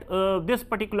that this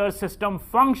particular system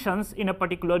functions in a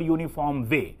particular uniform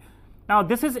way. Now,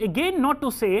 this is again not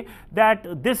to say that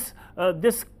this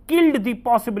killed the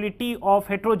possibility of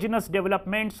heterogeneous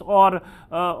developments or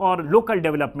local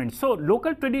developments. So,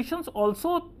 local traditions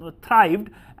also thrived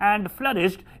and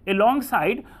flourished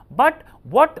alongside, but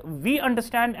what we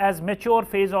understand as mature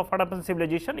phase of Harappan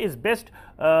civilization is best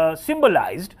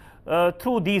symbolized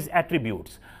through these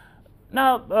attributes.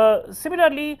 Now,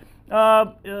 similarly,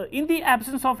 in the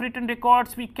absence of written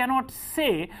records, we cannot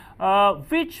say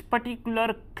which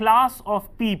particular class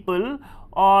of people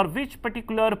or which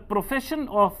particular profession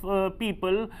of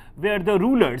people were the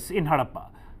rulers in Harappa.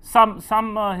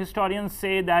 Some historians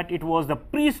say that it was the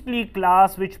priestly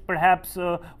class, which perhaps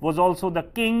was also the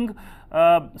king.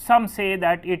 Some say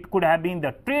that it could have been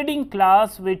the trading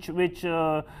class, which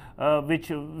were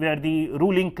the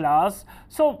ruling class.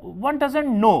 So one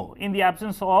doesn't know in the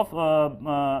absence of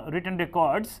written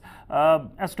records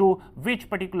as to which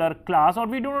particular class, or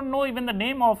we do not know even the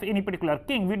name of any particular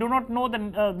king. We do not know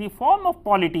the form of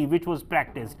polity which was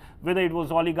practiced, whether it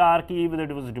was oligarchy, whether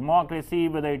it was democracy,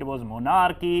 whether it was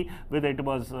monarchy, whether it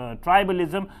was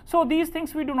tribalism. So these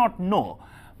things we do not know.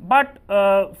 But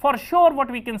for sure what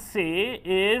we can say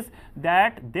is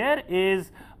that there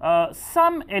is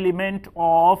some element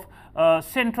of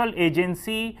central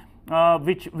agency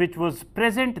which was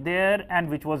present there and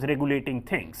which was regulating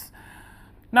things.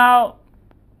 Now,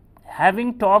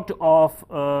 having talked of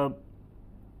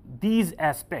these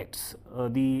aspects,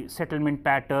 the settlement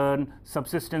pattern,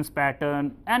 subsistence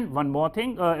pattern, and one more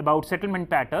thing about settlement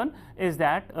pattern is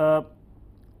that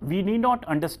we need not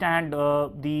understand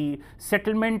the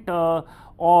settlement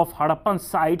of Harappan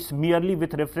sites merely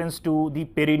with reference to the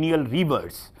perennial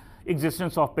rivers,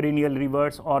 existence of perennial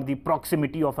rivers or the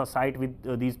proximity of a site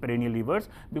with these perennial rivers,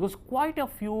 because quite a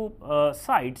few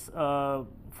sites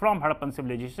from Harappan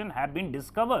civilization have been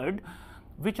discovered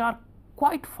which are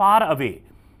quite far away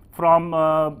from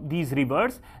these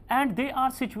rivers, and they are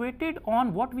situated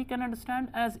on what we can understand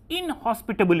as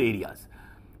inhospitable areas,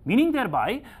 meaning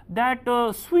thereby that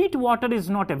sweet water is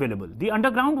not available. The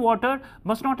underground water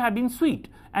must not have been sweet,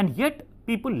 and yet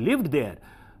people lived there.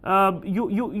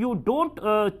 You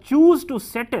don't choose to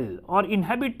settle or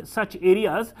inhabit such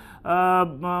areas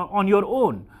on your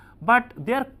own, but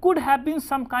there could have been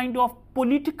some kind of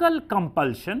political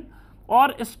compulsion or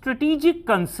strategic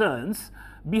concerns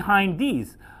behind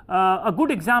these. A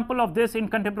good example of this in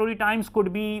contemporary times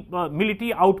could be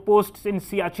military outposts in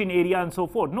Siachen area and so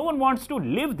forth. No one wants to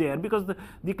live there because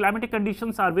the climatic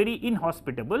conditions are very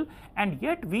inhospitable, and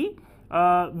yet we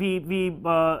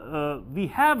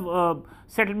have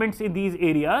settlements in these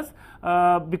areas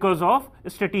because of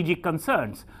strategic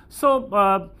concerns. So,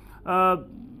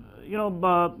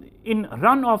 in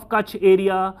Run of Kutch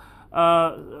area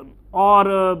or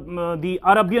the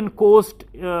Arabian coast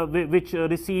which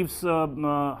receives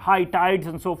high tides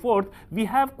and so forth, we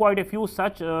have quite a few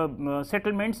such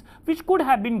settlements which could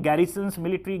have been garrisons,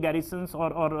 military garrisons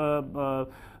or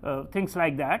things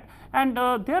like that, and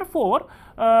therefore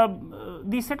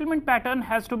the settlement pattern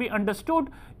has to be understood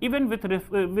even with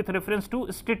reference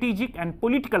to strategic and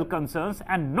political concerns,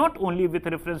 and not only with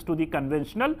reference to the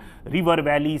conventional river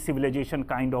valley civilization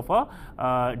kind of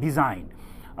a design.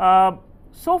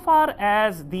 So far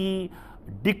as the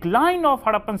decline of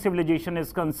Harappan civilization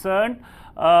is concerned,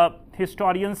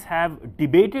 historians have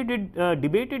debated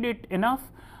it enough.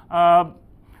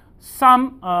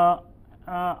 Some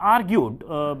argued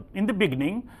in the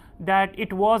beginning that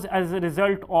it was as a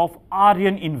result of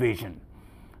Aryan invasion.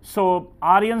 So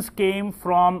Aryans came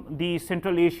from the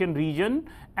Central Asian region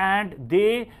and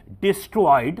they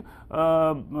destroyed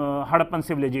Harappan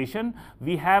civilization.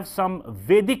 We have some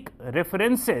Vedic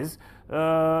references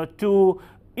to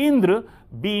Indra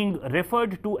being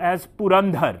referred to as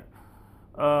Purandhar.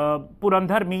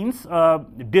 Purandhar means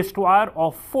destroyer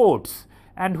of forts.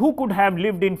 And who could have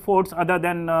lived in forts other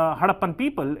than Harappan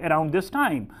people around this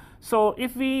time? So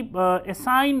if we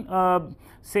assign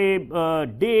say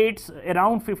dates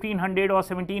around 1500 or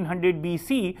 1700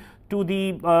 BC to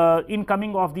the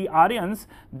incoming of the Aryans,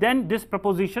 then this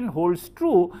proposition holds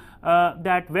true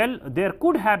that well, there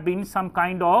could have been some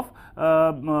kind of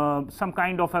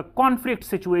a conflict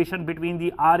situation between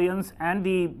the Aryans and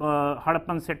the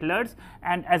Harappan settlers,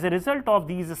 and as a result of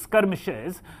these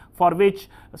skirmishes, for which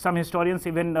some historians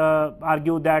even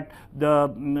argue that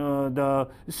the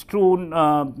strewn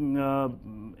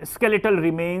skeletal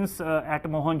remains at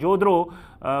Mohenjo-daro,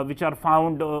 which are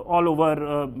found all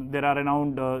over. There are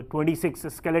around 26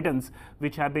 skeletons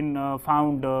which have been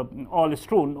found all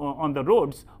strewn on the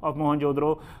roads of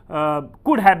Mohenjo-daro,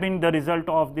 could have been the result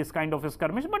of this kind of a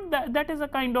skirmish, but that is a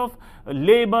kind of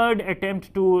labored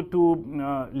attempt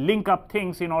to link up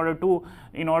things in order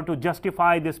to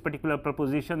justify this particular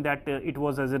proposition that it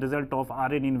was as a result of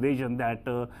Aryan invasion that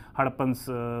Harappans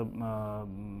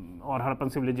or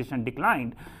Harappan civilization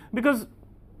declined, because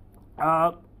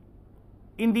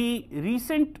in the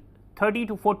recent 30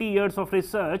 to 40 years of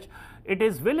research, it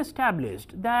is well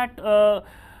established that a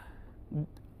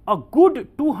good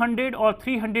 200 or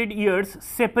 300 years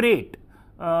separate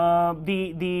the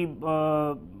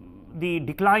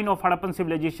decline of Harappan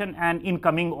civilization and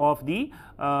incoming of the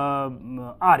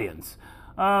Aryans.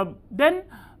 Then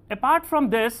apart from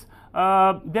this,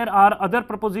 there are other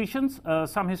propositions.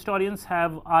 Some historians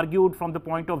have argued from the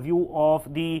point of view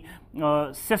of the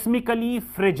seismically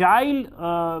fragile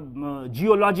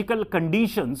geological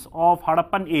conditions of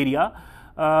Harappan area,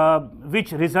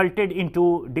 which resulted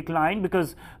into decline,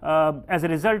 because as a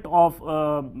result of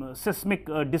seismic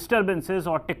disturbances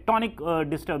or tectonic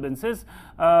disturbances,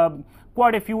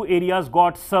 quite a few areas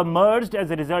got submerged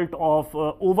as a result of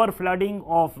overflooding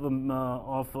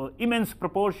of immense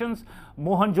proportions.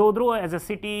 Mohenjo-daro as a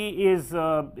city is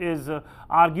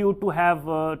argued to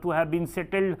have been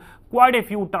settled quite a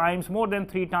few times, more than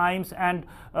 3 times, and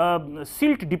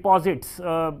silt deposits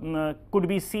could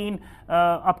be seen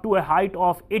up to a height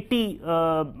of 80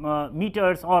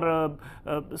 meters or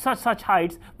such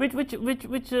heights, which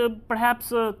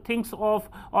perhaps thinks of,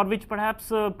 or which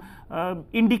perhaps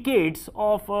indicates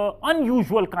of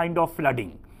unusual kind of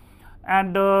flooding.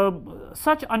 And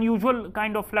such unusual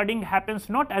kind of flooding happens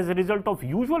not as a result of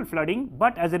usual flooding,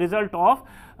 but as a result of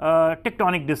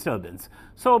tectonic disturbance.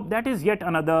 So that is yet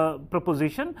another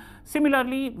proposition.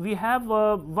 Similarly, we have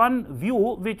one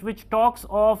view which talks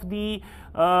of the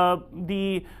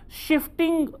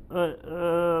shifting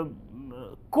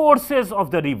courses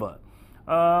of the river.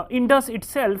 Indus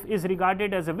itself is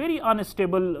regarded as a very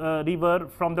unstable river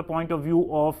from the point of view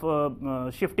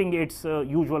of shifting its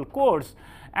usual course,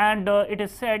 and it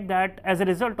is said that as a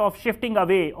result of shifting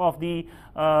away of the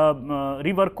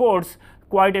river course,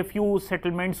 quite a few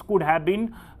settlements could have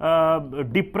been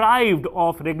deprived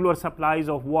of regular supplies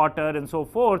of water and so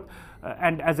forth,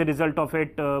 and as a result of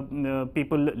it,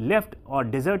 people left or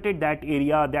deserted that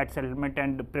area, that settlement,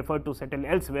 and preferred to settle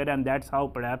elsewhere, and that's how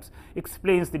perhaps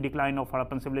explains the decline of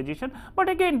Harappan civilization. But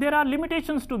again, there are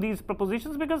limitations to these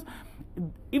propositions, because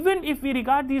even if we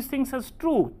regard these things as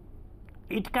true,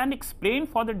 it can explain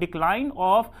for the decline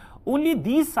of only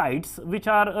these sites which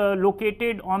are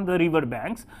located on the river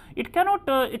banks. It cannot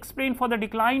explain for the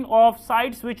decline of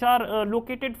sites which are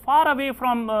located far away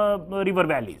from river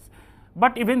valleys.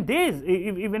 But even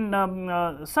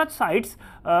such sites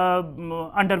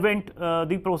underwent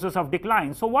the process of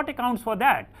decline. So what accounts for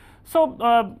that? So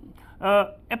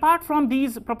apart from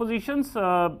these propositions,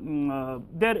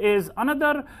 there is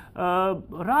another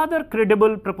rather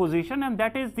credible proposition, and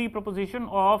that is the proposition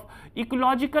of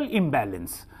ecological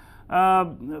imbalance.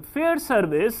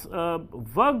 Fairservice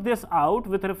worked this out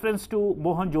with reference to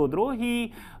Mohenjo-daro.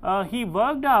 He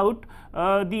worked out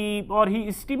he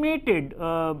estimated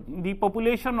the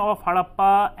population of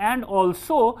Harappa and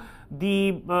also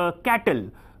the cattle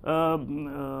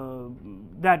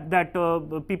that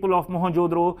people of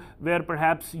Mohenjo-daro were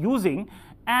perhaps using,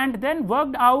 and then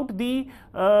worked out the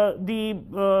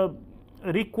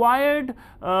required,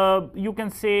 you can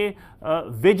say,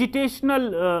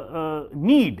 vegetational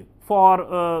need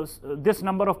for this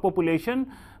number of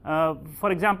population.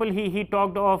 For example, he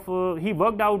talked of, he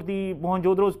worked out the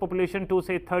Mohenjo-daro's population to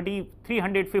say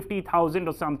 350,000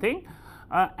 or something.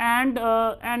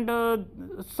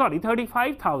 sorry,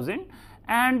 35,000,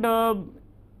 and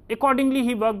accordingly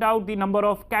he worked out the number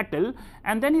of cattle,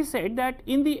 and then he said that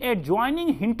in the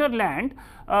adjoining hinterland,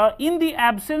 in the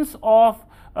absence of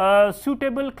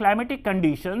suitable climatic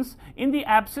conditions, in the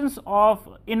absence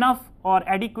of enough or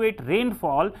adequate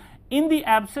rainfall, in the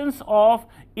absence of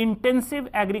intensive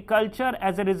agriculture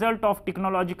as a result of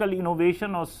technological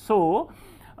innovation or so,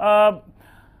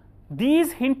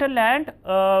 these hinterland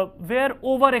were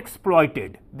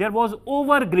overexploited. There was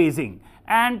overgrazing,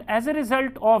 and as a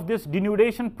result of this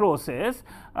denudation process,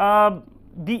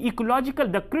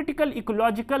 the critical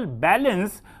ecological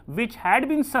balance which had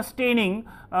been sustaining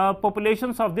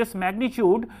populations of this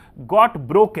magnitude got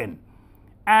broken.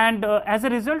 And as a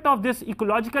result of this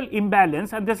ecological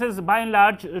imbalance, and this is by and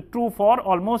large true for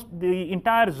almost the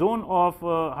entire zone of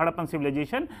Harappan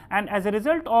civilization, and as a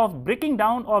result of breaking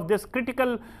down of this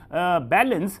critical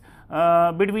balance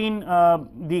between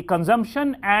the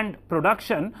consumption and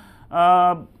production,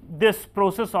 this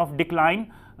process of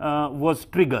decline was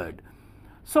triggered.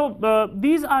 So,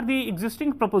 these are the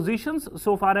existing propositions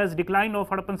so far as decline of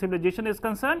Harappan civilization is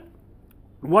concerned.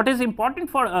 What is important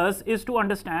for us is to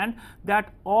understand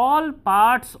that all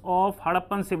parts of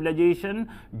Harappan civilization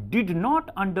did not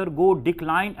undergo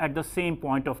decline at the same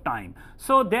point of time.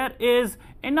 So, there is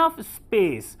enough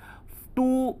space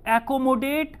to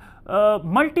accommodate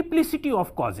multiplicity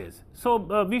of causes.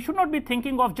 So, we should not be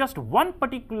thinking of just one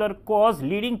particular cause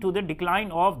leading to the decline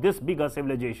of this bigger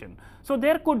civilization. So,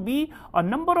 there could be a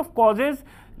number of causes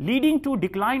leading to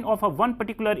decline of one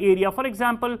particular area. For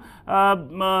example,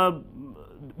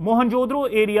 Mohenjo-daro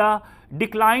area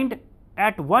declined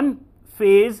at one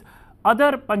phase,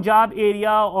 other Punjab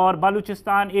area or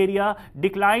Baluchistan area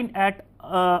declined at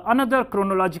another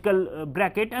chronological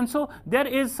bracket, and so there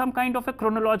is some kind of a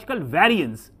chronological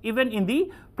variance even in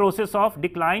the process of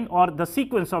decline or the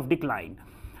sequence of decline.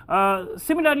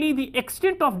 Similarly, the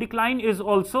extent of decline is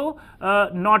also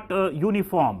not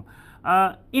uniform.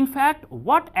 In fact,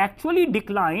 what actually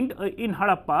declined in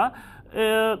Harappa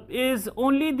is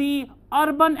only the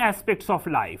urban aspects of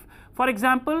life. For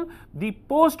example, the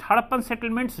post-Harappan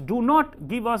settlements do not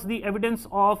give us the evidence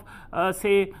of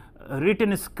say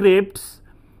written scripts.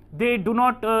 They do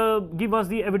not give us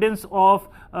the evidence of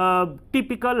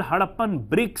typical Harappan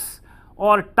bricks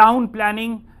or town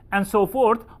planning and so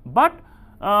forth, but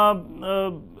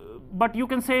you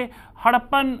can say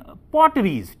Harappan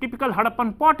potteries, typical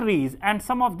Harappan potteries, and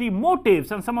some of the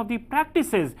motifs and some of the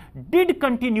practices did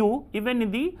continue even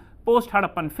in the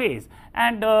post-Harappan phase,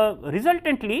 and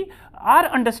resultantly our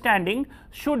understanding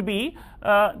should be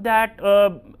that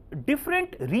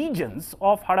different regions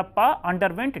of Harappa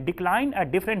underwent decline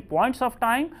at different points of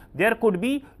time. There could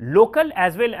be local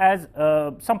as well as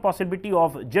some possibility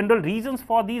of general reasons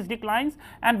for these declines,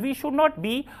 and we should not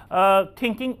be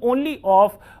thinking only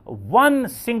of one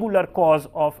singular cause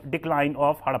of decline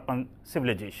of Harappan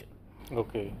civilization.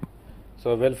 Okay.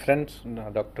 So, well friends,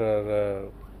 Dr.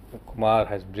 Kumar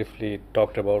has briefly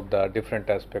talked about the different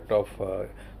aspect of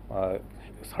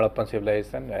Harappan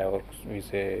civilization, or we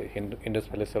say Indus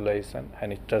Valley civilization,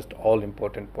 and it touched all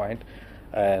important point,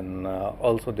 and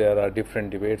also there are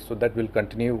different debates, so that will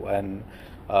continue, and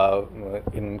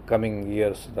in coming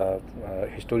years the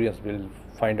historians will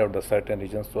find out the certain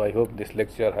regions. So I hope this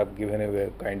lecture have given you a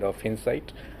kind of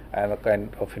insight and a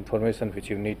kind of information which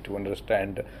you need to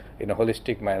understand in a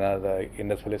holistic manner the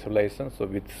Indus Valley civilization. So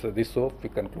with this hope we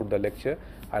conclude the lecture,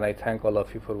 and I thank all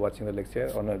of you for watching the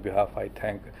lecture. On your behalf I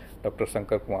thank Dr.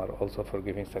 Shankar Kumar also for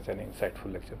giving such an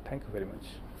insightful lecture. Thank you very much.